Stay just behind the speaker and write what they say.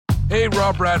Hey,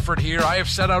 Rob Bradford here. I have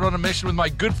set out on a mission with my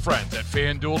good friends at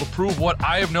FanDuel to prove what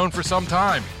I have known for some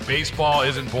time. Baseball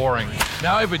isn't boring.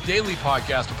 Now I have a daily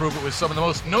podcast to prove it with some of the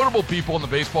most notable people in the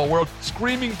baseball world,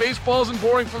 screaming baseball isn't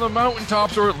boring from the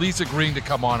mountaintops, or at least agreeing to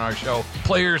come on our show.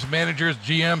 Players, managers,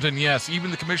 GMs, and yes, even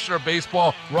the commissioner of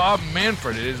baseball, Rob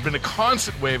Manfred. It has been a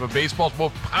constant wave of baseball's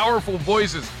most powerful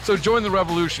voices. So join the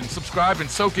revolution. Subscribe and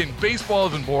soak in Baseball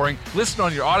Isn't Boring. Listen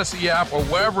on your Odyssey app or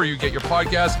wherever you get your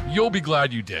podcasts. You'll be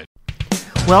glad you did.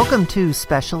 Welcome to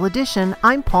Special Edition.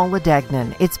 I'm Paula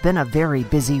Degnan. It's been a very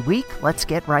busy week. Let's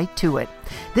get right to it.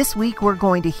 This week we're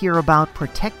going to hear about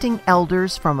protecting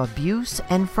elders from abuse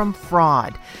and from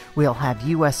fraud. We'll have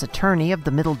U.S. Attorney of the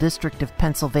Middle District of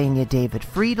Pennsylvania, David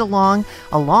Freed, along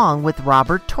with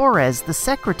Robert Torres, the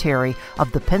Secretary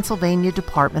of the Pennsylvania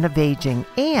Department of Aging,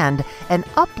 and an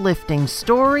uplifting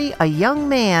story, a young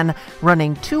man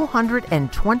running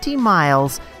 220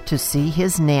 miles to see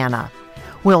his Nana.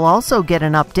 We'll also get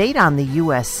an update on the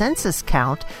US Census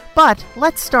count, but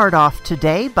let's start off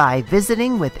today by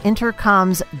visiting with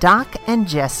Intercom's Doc and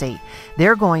Jesse.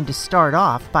 They're going to start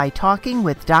off by talking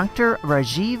with Dr.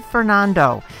 Rajeev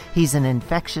Fernando. He's an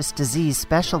infectious disease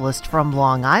specialist from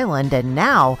Long Island, and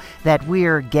now that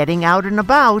we're getting out and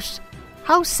about,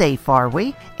 how safe are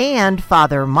we? And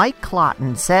Father Mike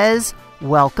Kloton says,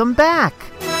 welcome back.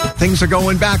 Things are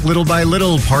going back little by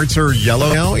little. Parts are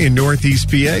yellow now in Northeast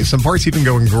PA. Some parts even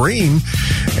going green.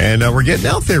 And we're getting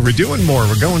out there. We're doing more.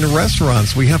 We're going to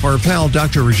restaurants. We have our pal,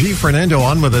 Dr. Rajeev Fernando,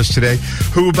 on with us today,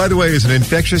 who, by the way, is an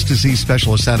infectious disease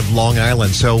specialist out of Long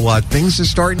Island. So things are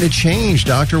starting to change.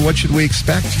 Doctor, what should we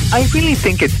expect? I really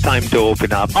think it's time to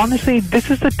open up. Honestly, this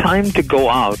is the time to go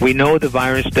out. We know the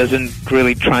virus doesn't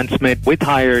really transmit with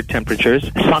higher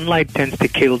temperatures. Sunlight tends to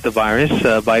kill the virus,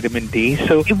 vitamin D.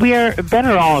 So we are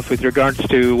better off with regards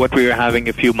to what we were having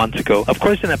a few months ago. Of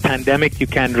course, in a pandemic, you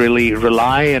can't really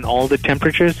rely on all the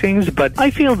temperature things, but I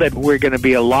feel that we're going to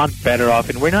be a lot better off,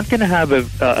 and we're not going to have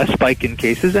a spike in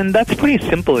cases, and that's pretty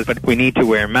simple. But we need to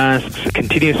wear masks,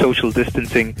 continue social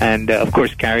distancing, and of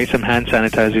course, carry some hand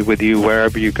sanitizer with you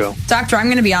wherever you go. Doctor, I'm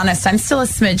going to be honest. I'm still a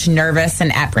smidge nervous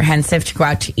and apprehensive to go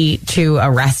out to eat to a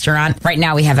restaurant. Right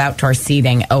now, we have outdoor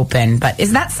seating open, but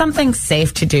is that something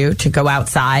safe to do, to go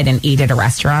outside and eat at a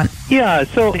restaurant? Yeah,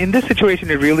 so in this situation,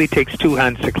 it really takes two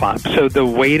hands to clap. So the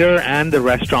waiter and the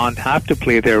restaurant have to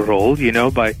play their role,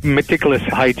 by meticulous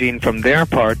hygiene from their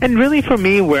part. And really, for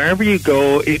me, wherever you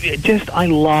go, I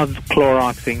love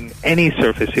Cloroxing any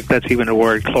surface, if that's even a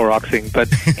word, Cloroxing. But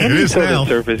any sort of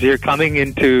surface you're coming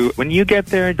into, when you get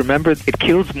there, remember, it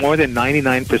kills more than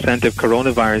 99% of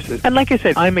coronaviruses. And like I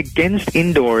said, I'm against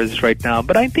indoors right now,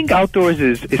 but I think outdoors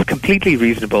is completely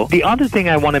reasonable. The other thing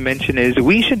I want to mention is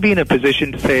we should be in a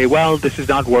position to say, well, this is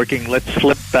not working. Let's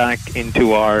slip back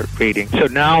into our rating. So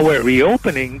now we're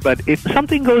reopening, but if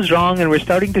something goes wrong and we're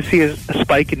starting to see a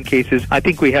spike in cases, I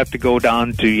think we have to go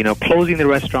down to, closing the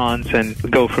restaurants and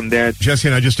go from there. Jesse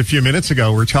and I, just a few minutes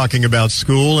ago, we're talking about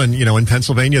school, and, in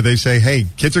Pennsylvania, they say, hey,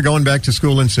 kids are going back to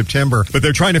school in September, but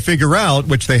they're trying to figure out,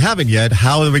 which they haven't yet,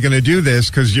 how are we going to do this,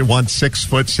 because you want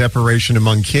 6-foot separation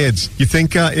among kids. You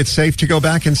think it's safe to go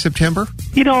back in September?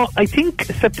 I think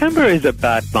September is a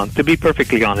bad month, to be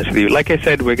perfectly honest with you. Like I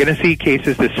said, we're going to see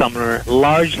cases this summer,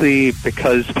 largely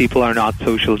because people are not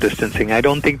social distancing. I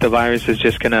don't think the virus is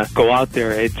just going to go out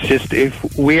there. It's just,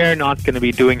 if we are not going to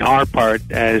be doing our part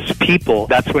as people,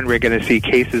 that's when we're going to see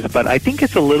cases. But I think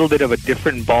it's a little bit of a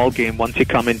different ball game once you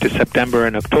come into September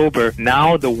and October.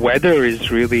 Now the weather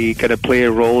is really going to play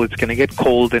a role. It's going to get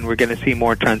cold, and we're going to see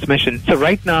more transmission. So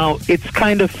right now, it's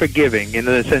kind of forgiving in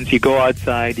the sense you go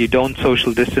outside, you don't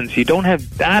social distance, you don't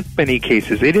have that many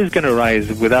cases. It is going to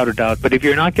rise without a doubt. But if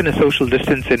you're not going to social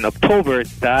distance in October,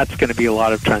 that's going to be a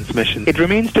lot of transmission. It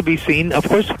remains to be seen. Of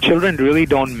course, children really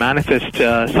don't manifest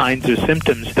signs or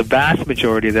symptoms, the vast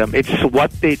majority of them. It's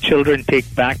what the children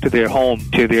take back to their home,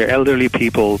 to their elderly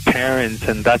people, parents,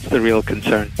 and that's the real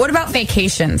concern. What about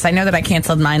vacations? I know that I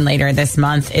canceled mine later this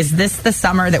month. Is this the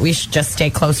summer that we should just stay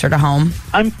closer to home?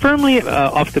 I'm firmly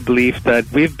of the belief that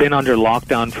we've been under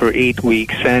lockdown for 8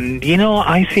 weeks, and,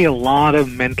 I see a lot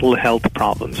of mental health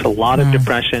problems, a lot of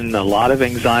depression, a lot of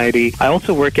anxiety. I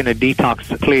also work in a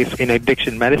detox place in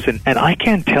addiction medicine, and I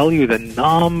can't tell you the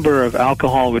number of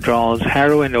alcohol withdrawals,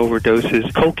 heroin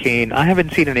overdoses, cocaine. I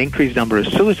haven't seen an increased number of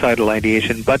suicidal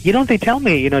ideation, but they tell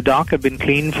me, Doc, I've been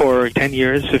clean for 10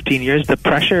 years, 15 years. The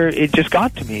pressure, it just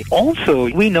got to me. Also,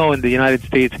 we know in the United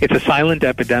States, it's a silent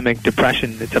epidemic,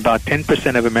 depression. It's about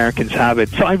 10% of Americans have it.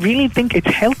 So I really think it's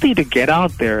healthy to get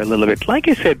out there a little bit. Like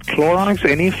I said, Clorox,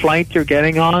 any flight you're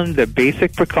getting on, the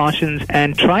basic precautions,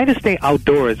 and try to stay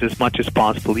outdoors as much as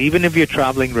possible. Even if you're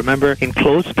traveling, remember, in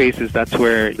closed spaces, that's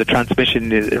where the transmission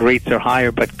rates are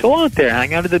higher. But go out there,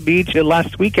 hang out at the beach.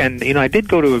 Last weekend, I did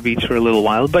go to a beach for a little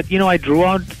while, but, I drew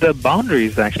out the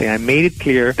boundaries, actually. I made it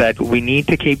clear that we need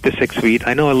to keep the 6 feet.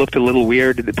 I know I looked a little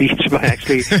weird at the beach by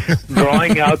actually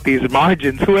drawing out these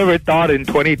margins. Whoever thought in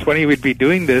 2020 we'd be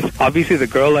doing this? Obviously, the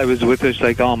girl I was with was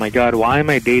like, oh my God, why am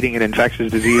I dating an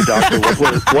infectious disease doctor?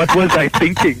 What was I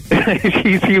thinking?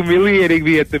 She's humiliating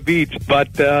me at the beach.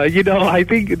 But, I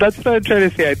think that's what I'm trying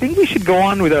to say. I think we should go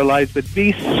on with our lives, but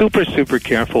be super, super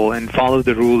careful and follow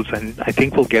the rules. And I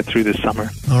think we'll get through this summer.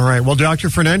 All right. Well, Dr.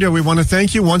 Fernando, we want to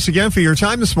thank you once again for your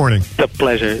time this morning. It's a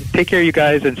pleasure. Take care, you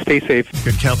guys, and stay safe.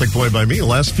 Good Catholic boy by me. The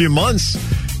last few months,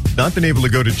 not been able to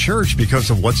go to church because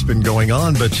of what's been going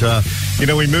on. But,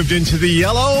 we moved into the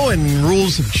yellow and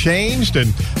rules have changed.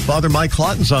 And Father Mike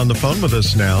Kloton's on the phone with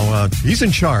us now. He's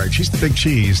in charge. He's the big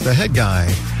cheese, the head guy,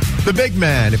 the big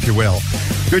man, if you will.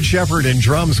 Good Shepherd and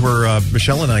drums where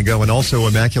Michelle and I go, and also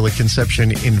Immaculate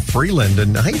Conception in Freeland.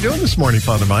 And how you doing this morning,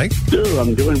 Father Mike? Dude,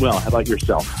 I'm doing well. How about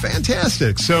yourself?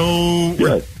 Fantastic. So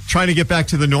we're trying to get back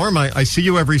to the norm. I see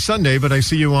you every Sunday, but I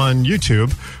see you on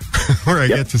YouTube where I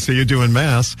get to see you doing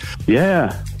Mass.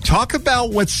 Yeah. Talk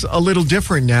about what's a little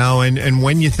different now and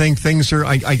when you think things are...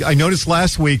 I noticed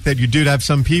last week that you did have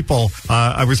some people.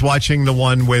 I was watching the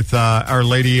one with Our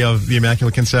Lady of the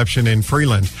Immaculate Conception in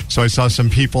Freeland. So I saw some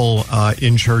people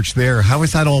in church there. How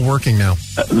is that all working now?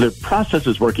 The process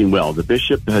is working well. The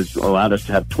bishop has allowed us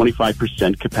to have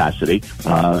 25% capacity.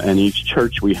 And each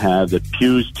church we have the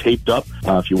pews taped up.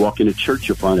 If you walk into church,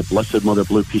 you'll find a Blessed Mother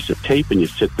blue piece of tape and you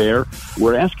sit there.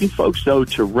 We're asking folks, though,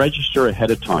 to register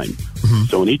ahead of time. Mm-hmm.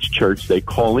 So in each church, they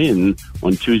call in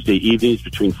on Tuesday evenings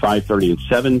between 5:30 and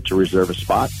 7 to reserve a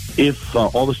spot. If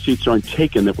all the seats aren't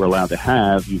taken that we're allowed to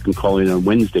have, you can call in on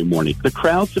Wednesday morning. The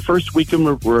crowds the first weekend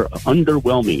were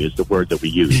underwhelming is the word that we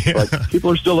use. Yeah. But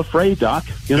people are still afraid, Doc.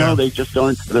 They just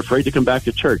aren't. They're afraid to come back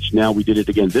to church. Now we did it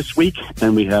again this week,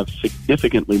 and we have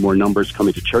significantly more numbers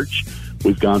coming to church.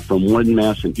 We've gone from one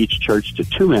Mass in each church to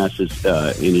two Masses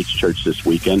in each church this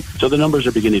weekend. So the numbers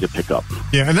are beginning to pick up.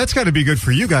 Yeah, and that's got to be good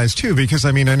for you guys, too, because,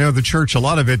 I know the church, a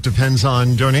lot of it depends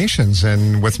on donations,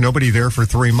 and with nobody there for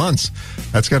 3 months,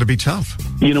 that's got to be tough.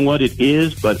 You know what, it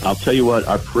is, but I'll tell you what,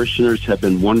 our parishioners have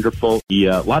been wonderful.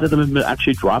 A lot of them have been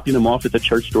actually dropping them off at the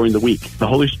church during the week. The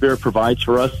Holy Spirit provides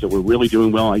for us, that we're really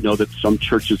doing well. I know that some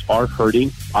churches are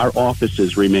hurting. Our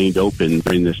offices remained open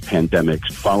during this pandemic,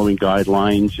 following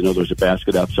guidelines. There's a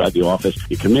basket outside the office.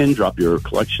 You come in, drop your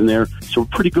collection there. So we're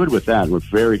pretty good with that. We're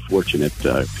very fortunate.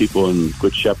 People in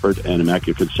Good Shepherd and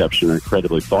Immaculate Conception are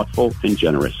incredibly thoughtful and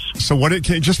generous. So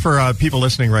just for people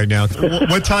listening right now,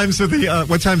 what times are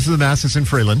the Masses in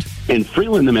Freeland? In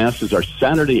Freeland, the Masses are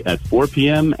Saturday at 4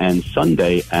 p.m. and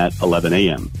Sunday at 11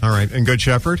 a.m. All right. And Good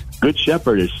Shepherd? Good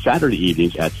Shepherd is Saturday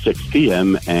evenings at 6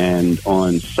 p.m. and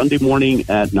on Sunday morning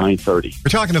at 9:30. We're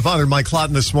talking to Father Mike Kloton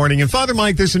this morning. And Father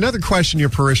Mike, there's another question your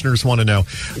parishioners want to know.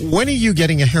 When are you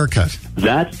getting a haircut?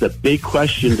 That's the big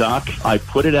question, Doc. I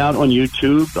put it out on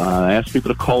YouTube. I asked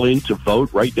people to call in to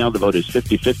vote. Right now, the vote is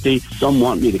 50-50. Some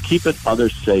want me to keep it.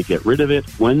 Others say get rid of it.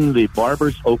 When the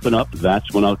barbers open up,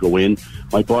 that's when I'll go in.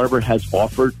 My barber has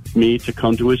offered me to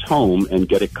come to his home and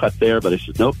get it cut there, but I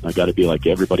said, nope, I got to be like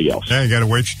everybody else. Yeah, you got to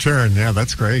wait your turn. Yeah,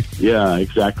 that's great. Yeah,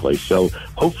 exactly. So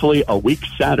hopefully a week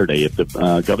Saturday, if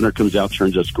the governor comes out,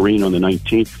 turns us green on the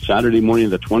 19th, Saturday morning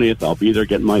the 20th, I'll be there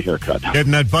getting my haircut.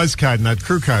 Getting that buzz cut and that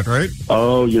crew cut, right?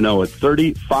 Oh, it's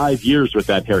 35 years with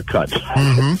that haircut.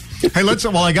 Mm-hmm. Hey,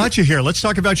 while I got you here, let's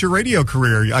talk about your radio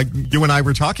career. You and I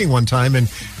were talking one time,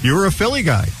 and you were a Philly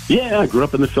guy. Yeah, I grew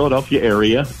up in the Philadelphia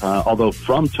area, although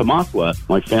from Tamaqua,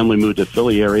 my family moved to the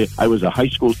Philly area. I was a high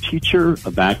school teacher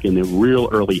back in the real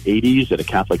early 80s at a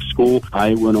Catholic school.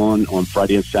 I went on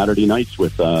Friday and Saturday nights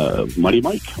with Muddy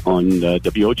Mike on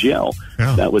WOGL.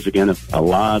 Yeah. That was, again, a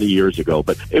lot of years ago.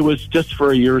 But it was just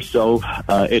for a year or so.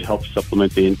 It helped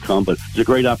supplement the income, but it's a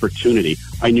great opportunity.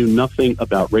 I knew nothing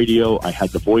about radio. I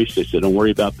had the voice. They said, don't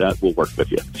worry about that. We'll work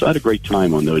with you. So I had a great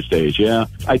time on those days. Yeah,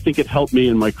 I think it helped me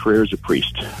in my career as a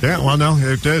priest. Yeah, well, no,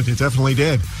 it did. It definitely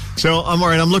did. So I'm all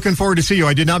right. I'm looking forward to see you.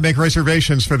 I did not make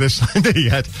reservations for this Sunday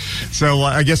yet. So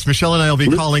I guess Michelle and I will be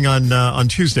calling on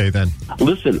Tuesday then.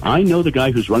 Listen, I know the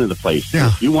guy who's running the place. Yeah.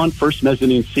 If you want first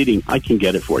mezzanine seating, I can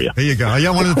get it for you. There you go.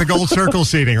 Yeah, one of the gold circle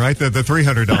seating, right? The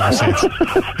 $300 seats.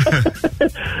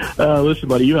 Listen,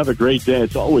 buddy, you have a great day.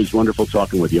 It's always wonderful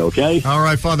talking with you, okay? All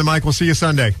right, Father Mike. We'll see you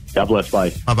Sunday. God bless.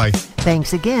 Bye. Bye-bye.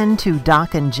 Thanks again to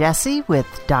Doc and Jesse with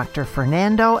Dr.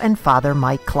 Fernando and Father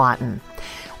Mike Kloton.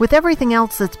 With everything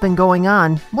else that's been going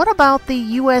on, what about the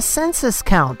US Census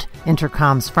count?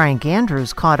 Intercom's Frank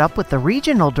Andrews caught up with the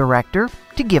regional director,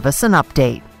 to give us an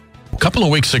update. A couple of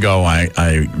weeks ago,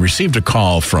 I received a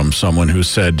call from someone who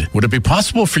said, would it be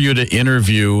possible for you to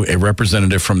interview a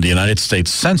representative from the United States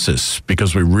Census?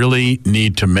 Because we really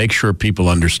need to make sure people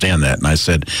understand that. And I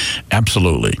said,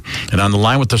 absolutely. And on the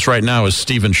line with us right now is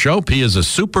Stephen Shope. He is a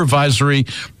supervisory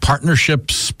partnership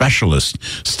specialist.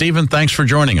 Stephen, thanks for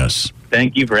joining us.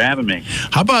 Thank you for having me.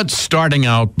 How about starting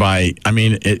out by,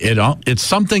 it's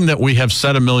something that we have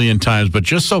said a million times, but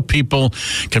just so people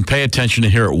can pay attention to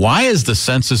hear it, why is the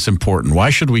census important? Why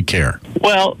should we care?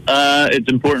 Well, it's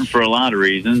important for a lot of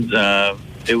reasons.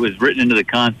 It was written into the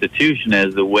Constitution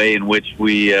as the way in which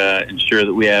we ensure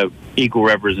that we have equal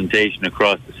representation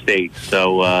across the state.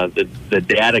 So the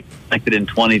data collected in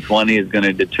 2020 is going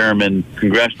to determine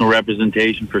congressional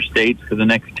representation for states for the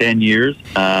next 10 years.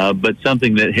 But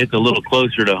something that hits a little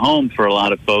closer to home for a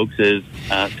lot of folks is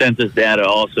census data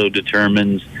also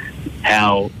determines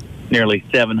how nearly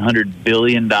 $700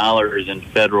 billion in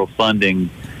federal funding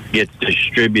gets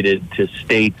distributed to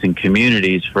states and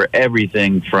communities for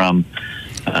everything from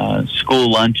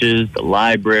school lunches, the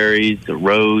libraries, the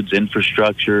roads,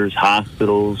 infrastructures,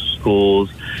 hospitals, schools.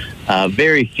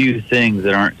 Very few things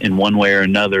that aren't in one way or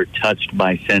another touched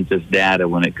by census data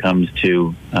when it comes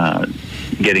to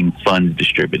getting funds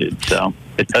distributed. So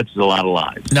it touches a lot of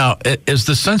lives. Now, is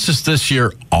the census this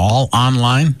year all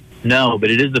online? No, but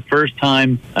it is the first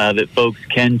time that folks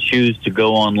can choose to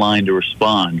go online to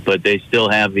respond, but they still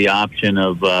have the option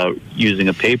of using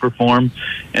a paper form,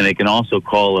 and they can also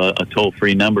call a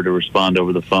toll-free number to respond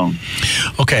over the phone.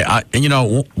 Okay,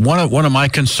 one of my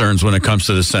concerns when it comes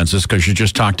to the census, because you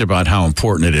just talked about how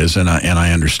important it is, and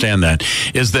I understand that,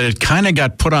 is that it kind of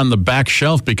got put on the back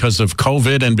shelf because of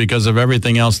COVID and because of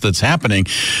everything else that's happening,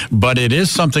 but it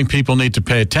is something people need to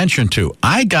pay attention to.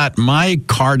 I got my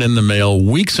card in the mail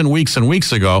weeks and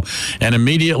weeks ago, and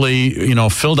immediately,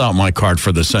 filled out my card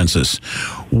for the census.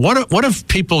 What if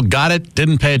people got it,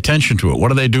 didn't pay attention to it? What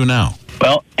do they do now?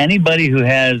 Well, anybody who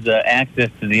has access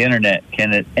to the internet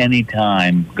can at any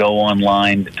time go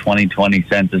online to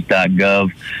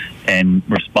 2020census.gov and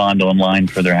respond online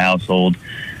for their household.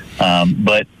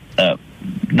 But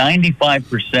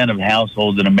 95% of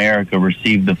households in America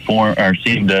received the form or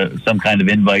received some kind of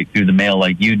invite through the mail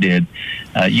like you did,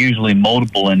 usually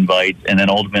multiple invites, and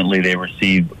then ultimately they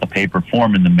receive a paper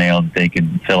form in the mail that they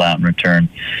can fill out and return.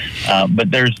 But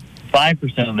there's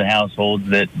 5% of the households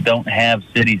that don't have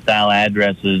city-style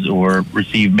addresses or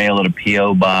receive mail at a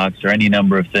P.O. box or any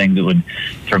number of things that would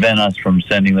prevent us from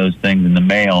sending those things in the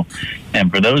mail.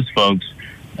 And for those folks,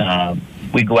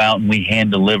 we go out and we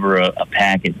hand deliver a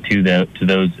packet to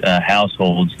those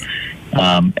households.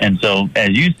 And so, as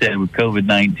you said, with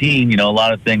COVID-19, a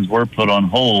lot of things were put on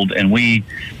hold, and we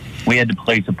had to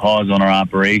place a pause on our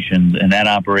operations. And that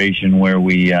operation where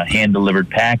we hand-delivered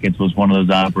packets was one of those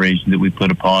operations that we put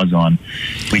a pause on.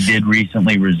 We did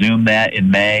recently resume that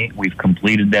in May. We've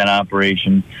completed that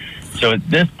operation. So at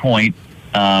this point,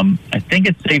 I think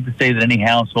it's safe to say that any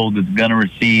household that's going to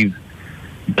receive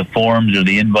the forms or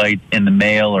the invites in the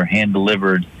mail or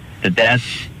hand-delivered,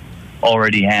 that's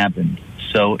already happened.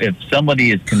 So if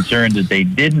somebody is concerned that they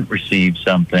didn't receive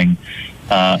something,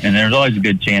 and there's always a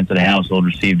good chance that a household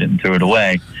received it and threw it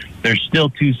away, there's still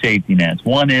two safety nets.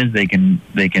 One is they can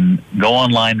go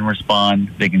online and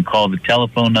respond. They can call the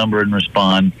telephone number and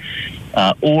respond.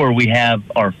 Or we have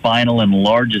our final and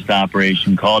largest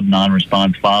operation called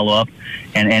non-response follow-up,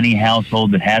 and any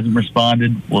household that hasn't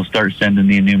responded, we'll start sending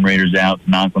the enumerators out,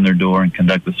 knock on their door, and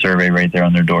conduct the survey right there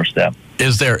on their doorstep.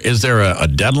 Is there a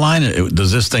deadline?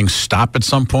 Does this thing stop at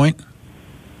some point?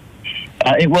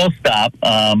 It will stop.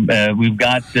 We've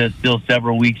got still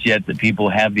several weeks yet that people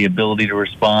have the ability to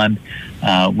respond.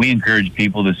 We encourage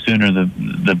people the sooner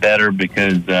the better,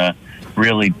 because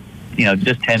really,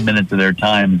 just 10 minutes of their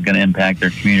time is going to impact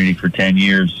their community for 10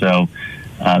 years. So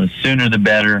the sooner the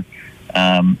better.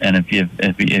 And if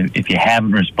you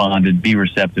haven't responded, be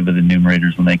receptive of the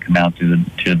enumerators when they come out to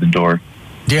the door.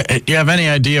 Do you have any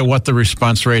idea what the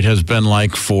response rate has been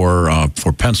like for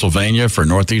Pennsylvania, for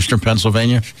northeastern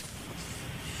Pennsylvania?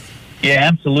 Yeah,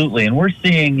 absolutely. And we're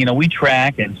seeing, we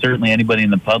track, and certainly anybody in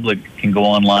the public can go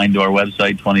online to our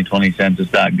website,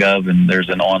 2020census.gov, and there's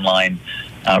an online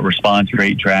response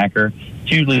rate tracker.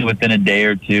 It's usually within a day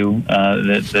or two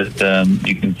that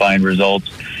you can find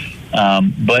results.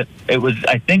 But it was,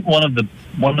 I think, one of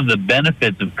the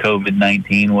benefits of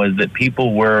COVID-19 was that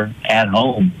people were at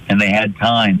home and they had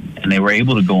time and they were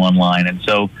able to go online. And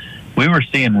so we were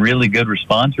seeing really good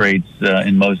response rates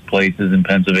in most places in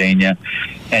Pennsylvania.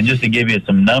 And just to give you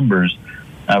some numbers,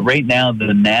 right now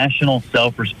the national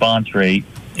self-response rate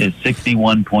is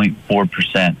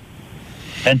 61.4%.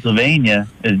 Pennsylvania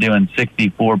is doing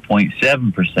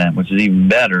 64.7%, which is even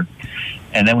better.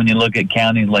 And then when you look at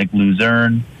counties like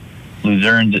Luzerne's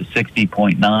at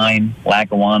 60.9,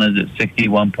 Lackawanna's at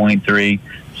 61.3.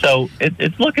 So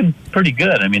it's looking pretty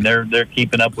good. I mean, they're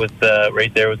keeping up with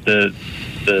right there with the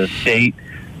state,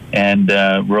 and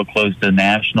real close to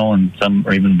national, and some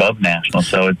are even above national.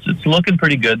 So it's looking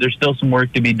pretty good. There's still some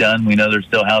work to be done. We know there's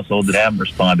still households that haven't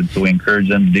responded, so we encourage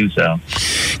them to do so.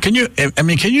 Can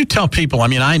you tell people,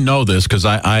 I know this because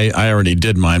I already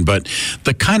did mine, but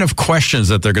the kind of questions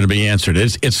that they're going to be answered,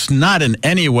 it's not in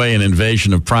any way an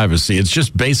invasion of privacy. It's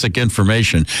just basic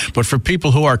information. But for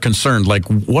people who are concerned, like,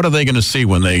 what are they going to see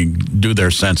when they do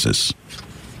their census?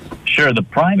 Sure. The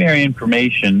primary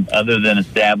information, other than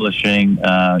establishing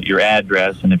your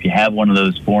address, and if you have one of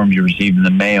those forms you received in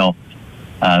the mail,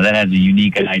 that has a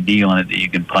unique ID on it that you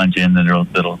can punch in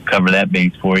that'll cover that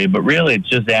base for you. But really, it's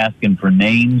just asking for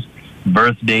names,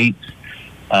 birth dates,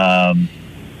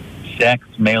 sex,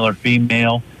 male or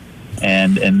female,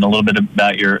 and a little bit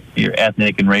about your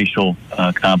ethnic and racial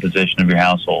composition of your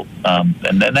household.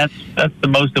 And then that's the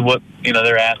most of what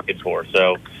they're asking for.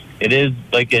 So it is,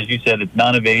 like as you said, it's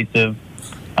non-invasive,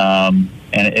 and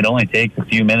it only takes a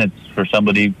few minutes for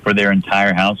their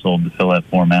entire household to fill that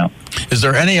form out. Is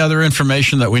there any other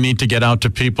information that we need to get out to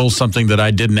people, something that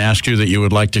I didn't ask you that you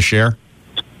would like to share?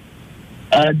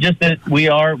 Just that we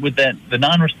are with that. The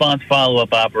non-response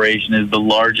follow-up operation is the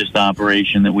largest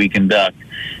operation that we conduct,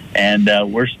 and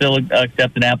we're still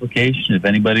accepting applications. If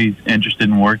anybody's interested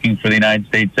in working for the United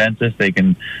States Census, they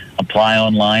can apply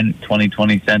online at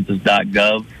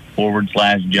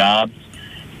 2020census.gov/jobs.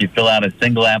 You fill out a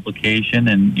single application,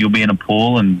 and you'll be in a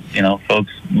pool, and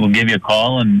folks will give you a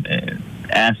call and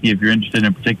ask you if you're interested in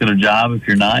a particular job. If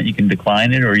you're not, you can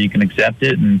decline it or you can accept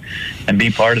it and be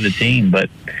part of the team. But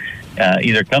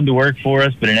either come to work for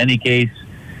us, but in any case,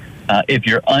 if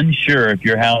you're unsure if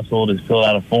your household has filled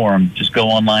out a form, just go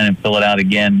online and fill it out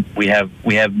again. We have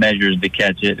measures to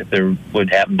catch it if there would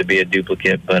happen to be a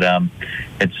duplicate, but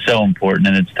it's so important,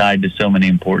 and it's tied to so many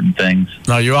important things.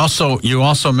 Now, you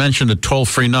also mentioned a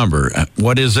toll-free number.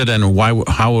 What is it, and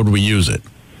how would we use it?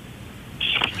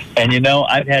 And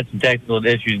I've had some technical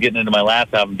issues getting into my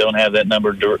laptop and don't have that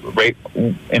number right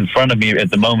in front of me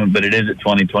at the moment, but it is at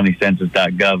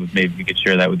 2020census.gov. Maybe you could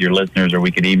share that with your listeners, or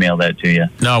we could email that to you.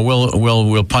 No,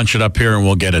 we'll punch it up here and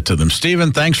we'll get it to them.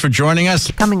 Stephen, thanks for joining us.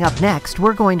 Coming up next,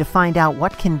 we're going to find out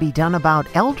what can be done about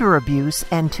elder abuse,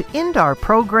 and to end our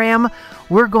program,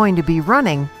 we're going to be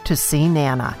running to see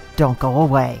Nana. Don't go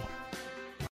away.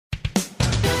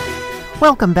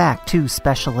 Welcome back to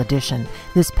Special Edition.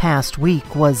 This past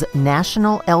week was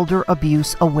National Elder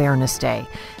Abuse Awareness Day.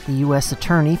 The U.S.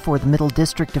 Attorney for the Middle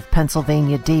District of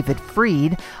Pennsylvania, David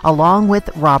Freed, along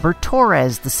with Robert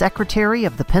Torres, the Secretary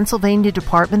of the Pennsylvania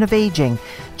Department of Aging,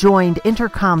 joined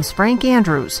Intercom's Frank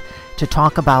Andrews to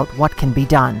talk about what can be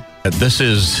done. This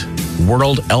is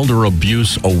World Elder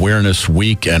Abuse Awareness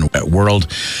Week and World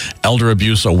Elder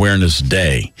Abuse Awareness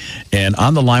Day. And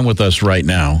on the line with us right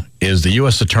now is the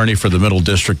U.S. Attorney for the Middle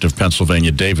District of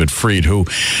Pennsylvania, David Freed, who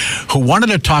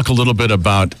wanted to talk a little bit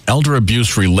about elder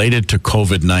abuse related to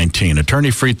COVID-19.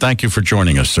 Attorney Freed, thank you for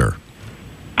joining us, sir.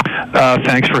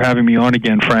 Thanks for having me on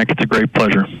again, Frank. It's a great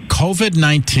pleasure.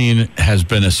 COVID-19 has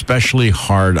been especially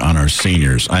hard on our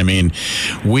seniors. I mean,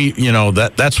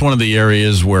 that's one of the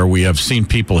areas where we have seen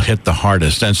people hit the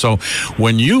hardest. And so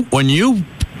when you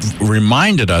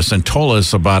reminded us and told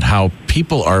us about how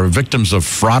people are victims of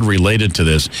fraud related to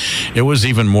this, it was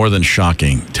even more than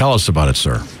shocking. Tell us about it,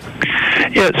 sir.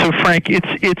 Yeah, so Frank,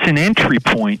 it's an entry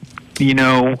point.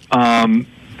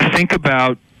 Think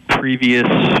about previous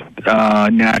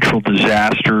natural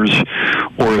disasters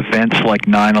or events like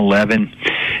 9/11,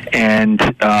 and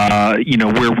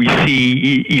where we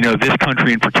see this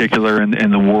country in particular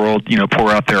and the world pour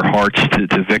out their hearts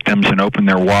to victims and open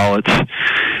their wallets.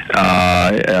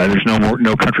 There's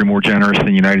no country more generous than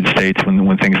the United States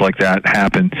when things like that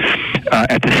happen.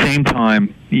 At the same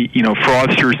time,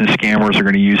 fraudsters and scammers are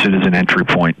going to use it as an entry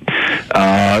point.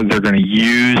 They're going to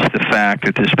use the fact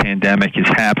that this pandemic is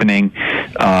happening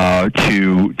to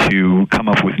come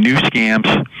up with new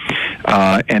scams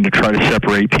and to try to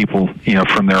separate people,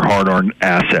 from their hard-earned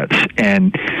assets.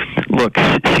 And look,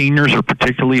 seniors are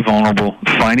particularly vulnerable.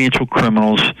 Financial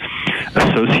criminals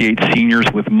associate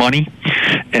seniors with money,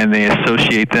 and they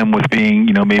associate them with being,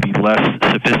 maybe less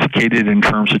sophisticated in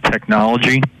terms of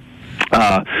technology.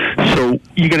 So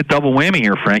you get a double whammy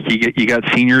here, Frank. You got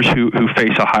seniors who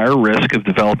face a higher risk of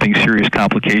developing serious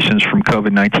complications from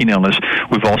COVID-19 illness.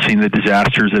 We've all seen the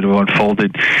disasters that have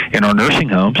unfolded in our nursing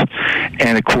homes.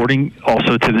 And according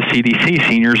also to the CDC,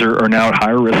 seniors are now at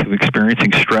higher risk of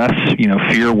experiencing stress,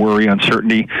 fear, worry,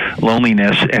 uncertainty,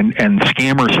 loneliness, and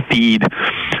scammers feed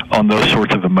on those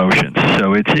sorts of emotions.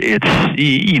 So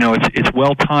it's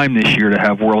well timed this year to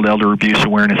have World Elder Abuse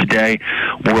Awareness Day,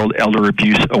 World Elder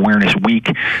Abuse Awareness Week,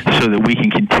 so that we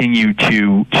can continue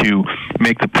to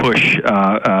make the push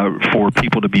for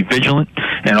people to be vigilant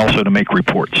and also to make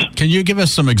reports. Can you give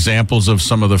us some examples of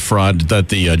some of the fraud that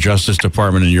the Justice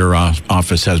Department in your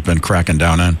office has been cracking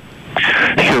down on?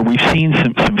 Sure. We've seen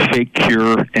some fake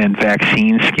cure and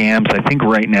vaccine scams. I think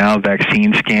right now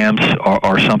vaccine scams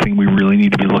are something we really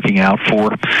need to be looking out for.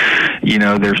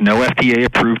 There's no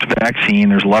FDA-approved vaccine.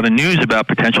 There's a lot of news about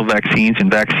potential vaccines and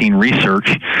vaccine research.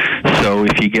 So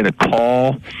if you get a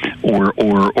call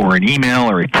or an email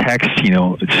or a text,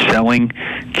 selling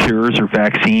cures or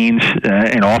vaccines,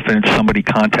 and often it's somebody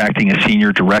contacting a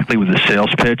senior directly with a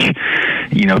sales pitch,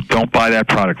 don't buy that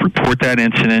product. Report that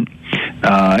incident.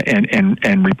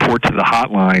 And report to the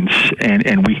hotlines,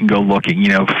 and we can go looking.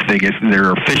 If there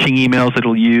are phishing emails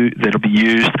that'll be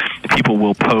used, people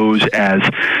will pose as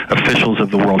officials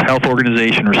of the World Health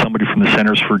Organization or somebody from the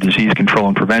Centers for Disease Control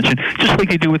and Prevention, just like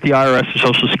they do with the IRS and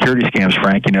Social Security scams,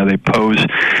 Frank. They pose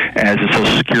as a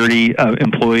Social Security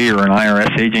employee or an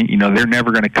IRS agent. They're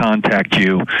never going to contact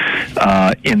you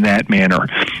in that manner.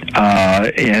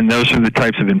 And those are the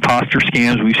types of imposter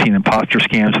scams. We've seen imposter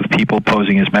scams with people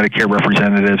posing as Medicare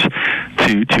representatives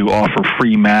to offer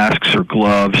free masks or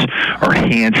gloves or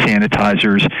hand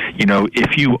sanitizers.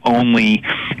 If you only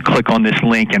click on this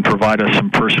link and provide us some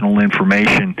personal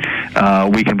information,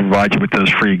 we can provide you with those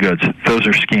free goods. Those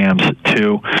are scams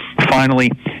too.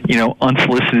 Finally,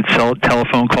 unsolicited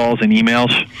telephone calls and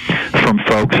emails from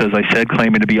folks, as I said,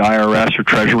 claiming to be IRS or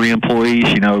Treasury employees,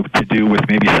 to do with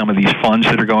maybe some of these funds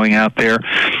that are going out there.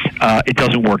 It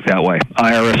doesn't work that way.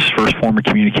 IRS's first form of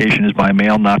communication is by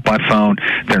mail, not by phone.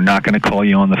 They're not going to call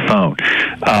you on the phone.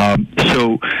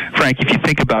 So, Frank, if you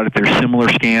think about it, they're similar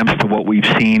scams to what we've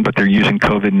seen, but they're using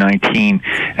COVID-19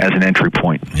 as an entry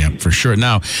point. Yeah, for sure.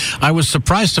 Now, I was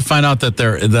surprised to find out that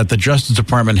the Justice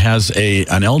Department has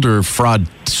an elder fraud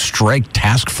strike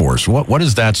task force. What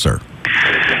is that, sir?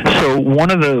 So one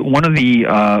of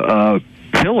the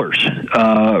pillars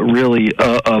really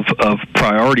of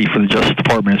priority for the Justice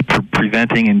Department is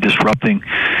preventing and disrupting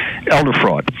elder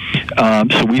fraud.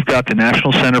 So we've got the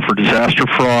National Center for Disaster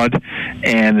Fraud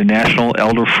and the National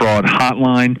Elder Fraud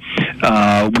Hotline.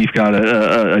 We've got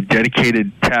a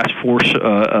dedicated task force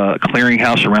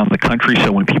clearinghouse around the country.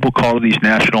 So when people call to these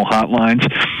national hotlines,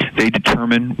 they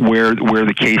determine where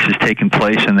the case is taking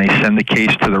place, and they send the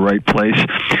case to the right place.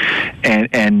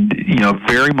 And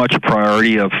very much a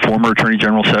priority of former Attorney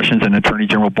General Sessions and Attorney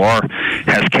General Barr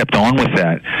has kept on with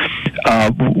that.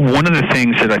 One of the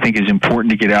things that I think is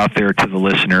important to get out there to the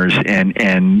listeners, and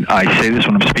I say this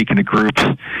when I'm speaking to groups,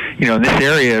 in this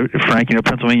area, Frank,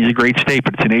 Pennsylvania is a great state,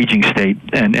 but it's an aging state,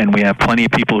 and we have plenty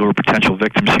of people who are potential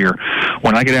victims here.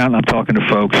 When I get out and I'm talking to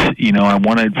folks, I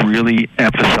want to really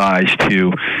emphasize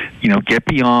to, get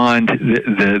beyond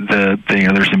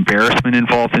there's embarrassment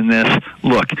involved in this.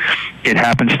 Look, it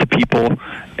happens to people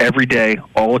every day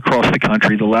all across the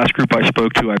country. The last group I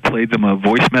spoke to, I played them a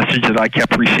voice message that I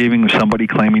kept receiving of somebody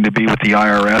claiming to be with the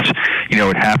IRS.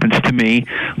 It happens to me.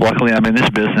 Luckily, I'm in this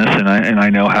business, and I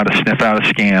know how to sniff out a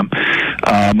scam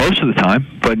most of the time,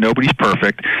 but nobody's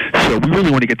perfect. So we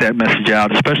really want to get that message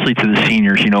out, especially to the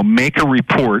seniors. Make a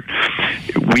report.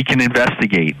 We can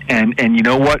investigate. And you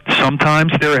know what?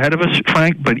 Sometimes they're ahead of us,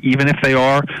 Frank, but even if they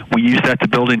are, we use that to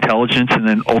build intelligence, and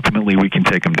then ultimately we can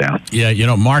take them down. Yeah,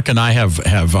 Mark and I have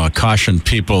cautioned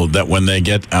people that when they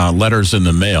get letters in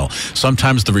the mail,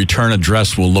 sometimes the return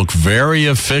address will look very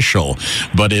official,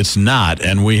 but it's not.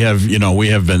 And we have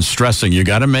been stressing, you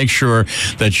got to make sure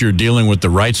that you're dealing with the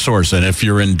right source. And if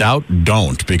you're in doubt,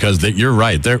 don't, because you're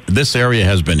right. This area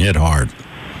has been hit hard.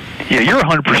 Yeah, you're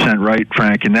 100% right,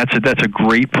 Frank, and that's a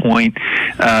great point.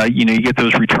 You get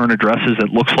those return addresses that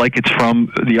looks like it's from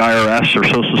the IRS or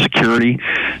Social Security,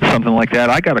 something like that.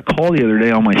 I got a call the other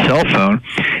day on my cell phone,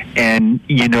 and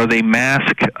they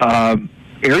mask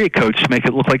area codes to make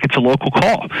it look like it's a local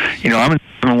call. I'm in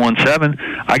 717.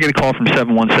 I get a call from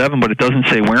 717, but it doesn't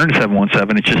say where in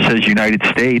 717. It just says United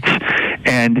States.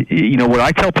 And what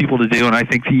I tell people to do, and I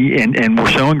think and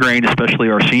we're so ingrained, especially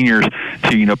our seniors,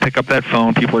 to pick up that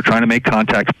phone. People are trying to make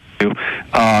contact with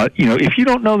you. If you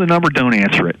don't know the number, don't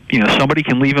answer it. Somebody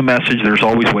can leave a message. There's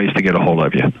always ways to get a hold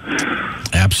of you.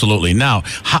 Absolutely. Now,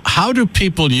 how do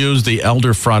people use the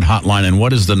Elder Fraud Hotline, and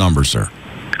what is the number, sir?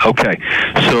 Okay,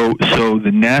 so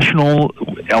the National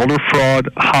Elder Fraud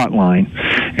Hotline,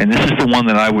 and this is the one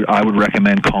that I would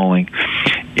recommend calling.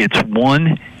 It's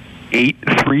 1-800-800-800-800.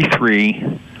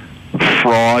 1-833-FRAUD-11.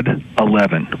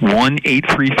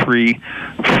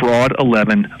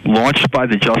 1-833-FRAUD-11, launched by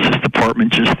the Justice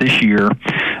Department just this year.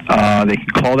 They can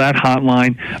call that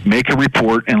hotline, make a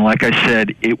report, and like I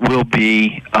said, it will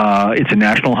be, it's a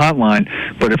national hotline,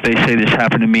 but if they say this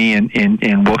happened to me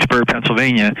in Wilkes-Barre,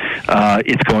 Pennsylvania,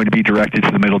 it's going to be directed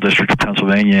to the Middle District of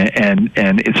Pennsylvania, and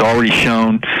it's already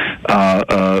shown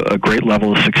a great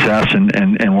level of success,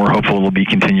 and we're hopeful it will be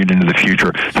continued into the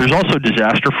future. There's also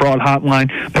disaster fraud hotline,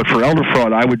 but for elder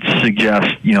fraud, I would suggest,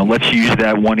 let's use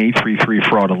that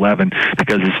 1-833-FRAUD-11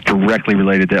 because it's directly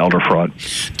related to elder fraud.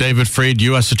 David Freed,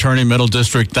 U.S. Attorney, Middle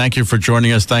District, thank you for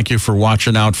joining us. Thank you for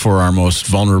watching out for our most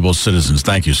vulnerable citizens.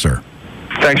 Thank you, sir.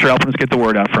 Thanks for helping us get the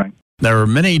word out, Frank. There are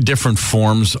many different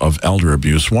forms of elder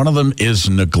abuse. One of them is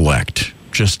neglect.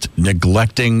 Just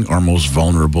neglecting our most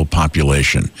vulnerable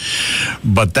population.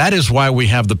 But that is why we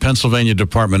have the Pennsylvania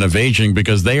Department of Aging,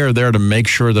 because they are there to make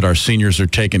sure that our seniors are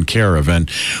taken care of.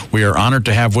 And we are honored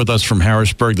to have with us from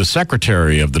Harrisburg the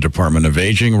Secretary of the Department of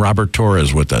Aging, Robert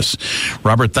Torres, with us.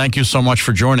 Robert, thank you so much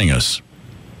for joining us.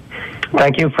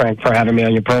 Thank you, Frank, for having me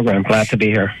on your program. Glad to be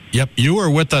here. Yep. You were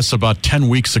with us about 10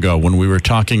 weeks ago when we were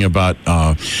talking about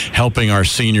helping our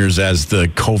seniors as the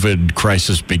COVID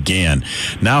crisis began.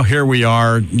 Now here we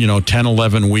are, 10,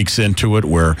 11 weeks into it,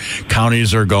 where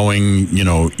counties are going,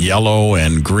 yellow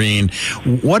and green.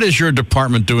 What is your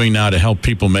department doing now to help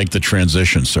people make the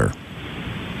transition, sir?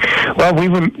 Well,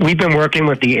 we've been working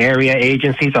with the area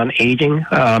agencies on aging.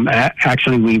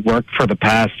 Actually, we worked for the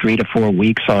past 3 to 4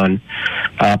 weeks on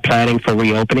planning for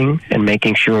reopening and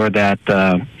making sure that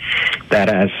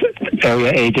as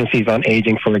area agencies on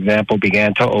aging, for example,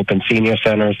 began to open senior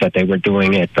centers, that they were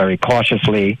doing it very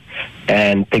cautiously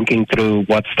and thinking through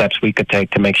what steps we could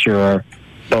take to make sure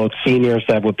both seniors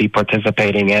that would be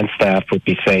participating and staff would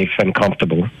be safe and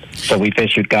comfortable. So we've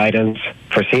issued guidance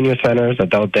for senior centers,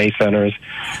 adult day centers.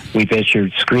 We've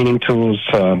issued screening tools,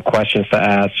 questions to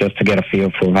ask just to get a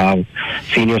feel for how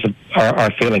seniors are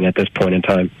feeling at this point in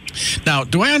time. Now,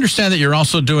 do I understand that you're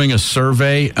also doing a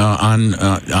survey on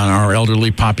our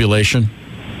elderly population?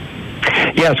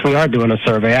 Yes, we are doing a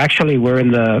survey. Actually, we're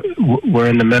in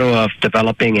the middle of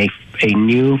developing a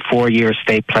new 4-year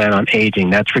state plan on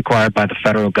aging. That's required by the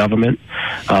federal government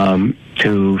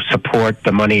to support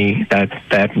the money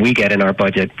that we get in our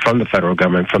budget from the federal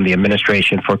government, from the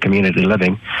Administration for Community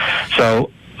Living.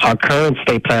 So our current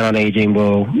state plan on aging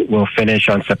will finish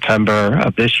on September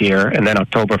of this year, and then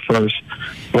October 1st,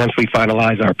 once we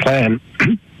finalize our plan,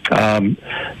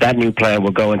 that new plan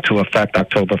will go into effect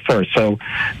October 1st. So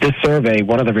this survey,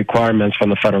 one of the requirements from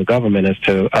the federal government is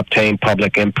to obtain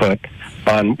public input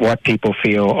on what people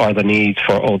feel are the needs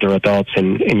for older adults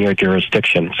in your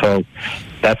jurisdiction. So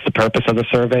that's the purpose of the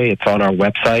survey. It's on our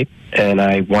website, and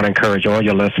I want to encourage all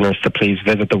your listeners to please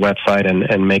visit the website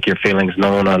and make your feelings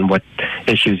known on what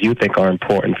issues you think are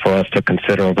important for us to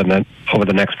consider over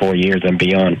the next 4 years and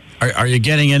beyond. Are you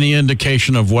getting any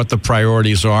indication of what the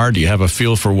priorities are? Do you have a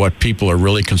feel for what people are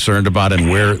really concerned about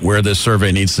and where this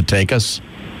survey needs to take us?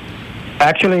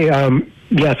 Actually,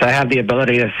 yes, I have the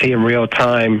ability to see in real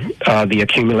time the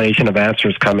accumulation of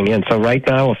answers coming in. So right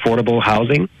now, affordable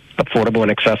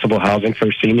and accessible housing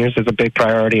for seniors is a big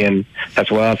priority, and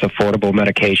as well as affordable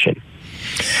medication.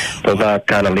 Those are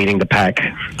kind of leading the pack.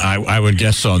 I would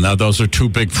guess so. Now, those are two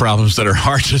big problems that are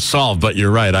hard to solve, but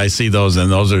you're right. I see those, and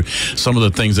those are some of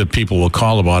the things that people will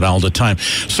call about all the time.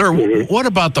 Sir, what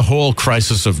about the whole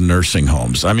crisis of nursing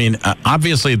homes? I mean,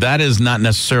 obviously, that is not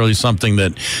necessarily something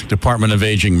that Department of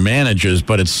Aging manages,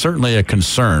 but it's certainly a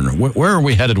concern. Where are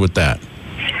we headed with that?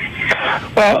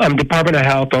 Well, Department of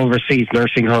Health oversees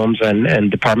nursing homes, and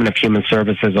Department of Human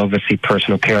Services oversees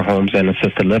personal care homes and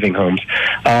assisted living homes.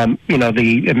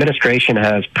 The administration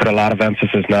has put a lot of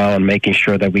emphasis now on making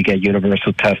sure that we get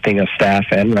universal testing of staff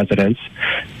and residents.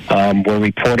 We're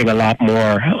reporting a lot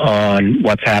more on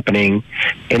what's happening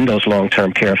in those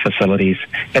long-term care facilities,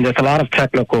 and there's a lot of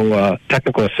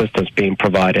technical assistance being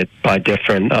provided by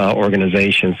different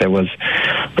organizations.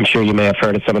 I'm sure you may have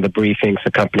heard of some of the briefings,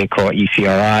 a company called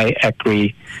ECRI, ECRI,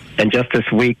 and just this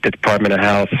week, the Department of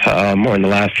Health, or in the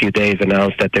last few days,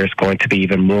 announced that there's going to be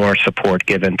even more support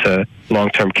given to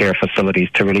long-term care facilities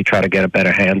to really try to get a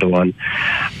better handle on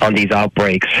these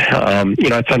outbreaks.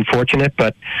 It's unfortunate,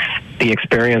 but the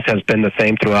experience has been the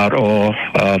same throughout all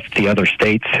of the other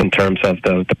states in terms of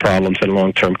the problems in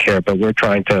long-term care. But we're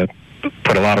trying to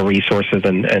put a lot of resources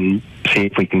and see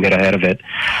if we can get ahead of it.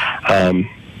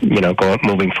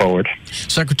 moving forward.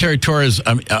 Secretary Torres,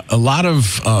 a lot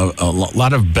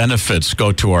of benefits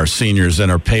go to our seniors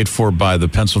and are paid for by the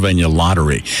Pennsylvania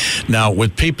Lottery. Now,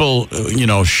 with people,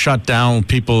 shut down,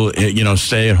 people,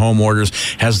 stay-at-home orders,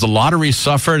 has the lottery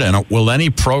suffered, and will any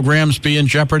programs be in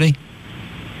jeopardy?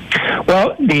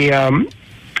 Well,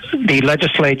 the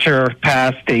legislature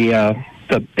passed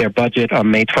their budget on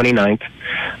May 29th.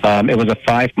 It was a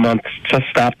 5-month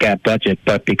stopgap budget,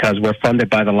 but because we're funded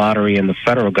by the lottery and the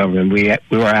federal government, we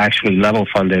were actually level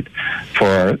funded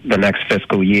for the next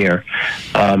fiscal year.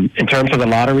 In terms of the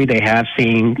lottery, they have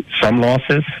seen some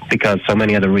losses because so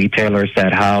many of the retailers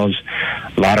that house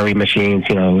lottery machines,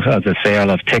 the sale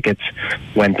of tickets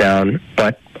went down,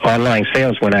 but online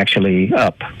sales went actually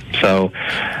up. So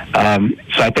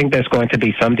I think there's going to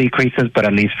be some decreases, but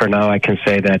at least for now I can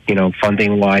say that,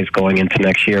 funding-wise going into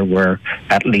next year, we're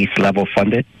at least level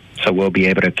funded. So we'll be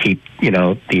able to keep,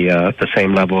 the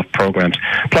same level of programs.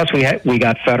 Plus we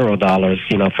got federal dollars,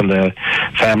 from the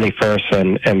Family First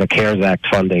and the CARES Act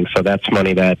funding. So that's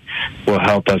money that will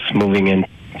help us moving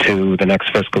into the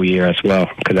next fiscal year as well,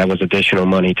 because that was additional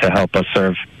money to help us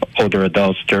serve older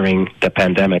adults during the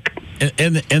pandemic.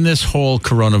 In this whole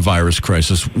coronavirus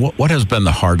crisis, what has been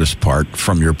the hardest part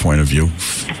from your point of view?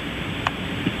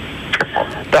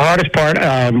 The hardest part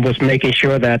was making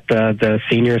sure that the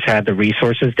seniors had the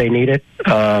resources they needed,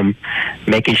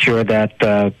 making sure that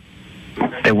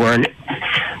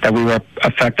we were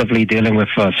effectively dealing with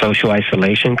social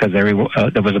isolation, because there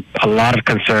was a lot of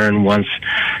concern once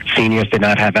seniors did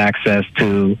not have access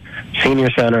to senior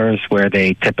centers where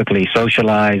they typically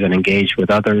socialize and engage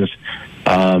with others.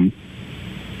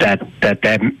 That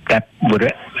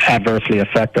would adversely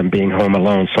affect them being home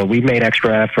alone. So we made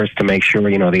extra efforts to make sure,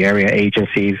 the area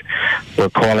agencies were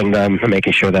calling them and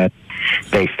making sure that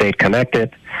they stayed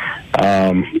connected,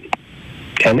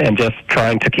 and just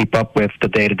trying to keep up with the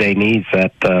day-to-day needs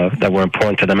that were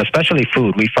important to them, especially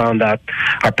food. We found that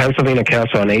our Pennsylvania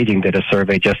Council on Aging did a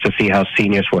survey just to see how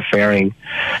seniors were faring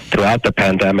throughout the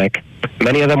pandemic.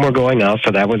 Many of them were going out, so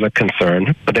that was a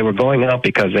concern. But they were going out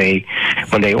because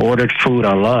when they ordered food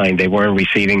online, they weren't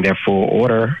receiving their full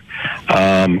order.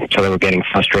 So they were getting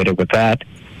frustrated with that.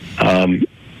 And,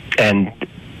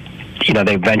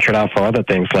 they ventured out for other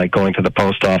things like going to the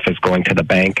post office, going to the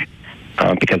bank,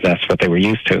 because that's what they were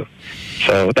used to.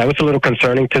 So that was a little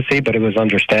concerning to see, but it was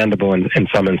understandable in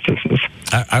some instances.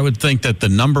 I would think that the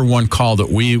number one call that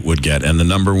we would get and the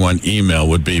number one email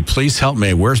would be, please help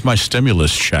me, where's my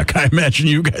stimulus check? I imagine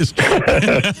you guys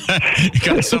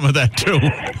got some of that too.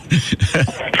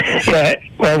 Yeah,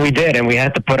 well, we did, and we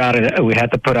had to put out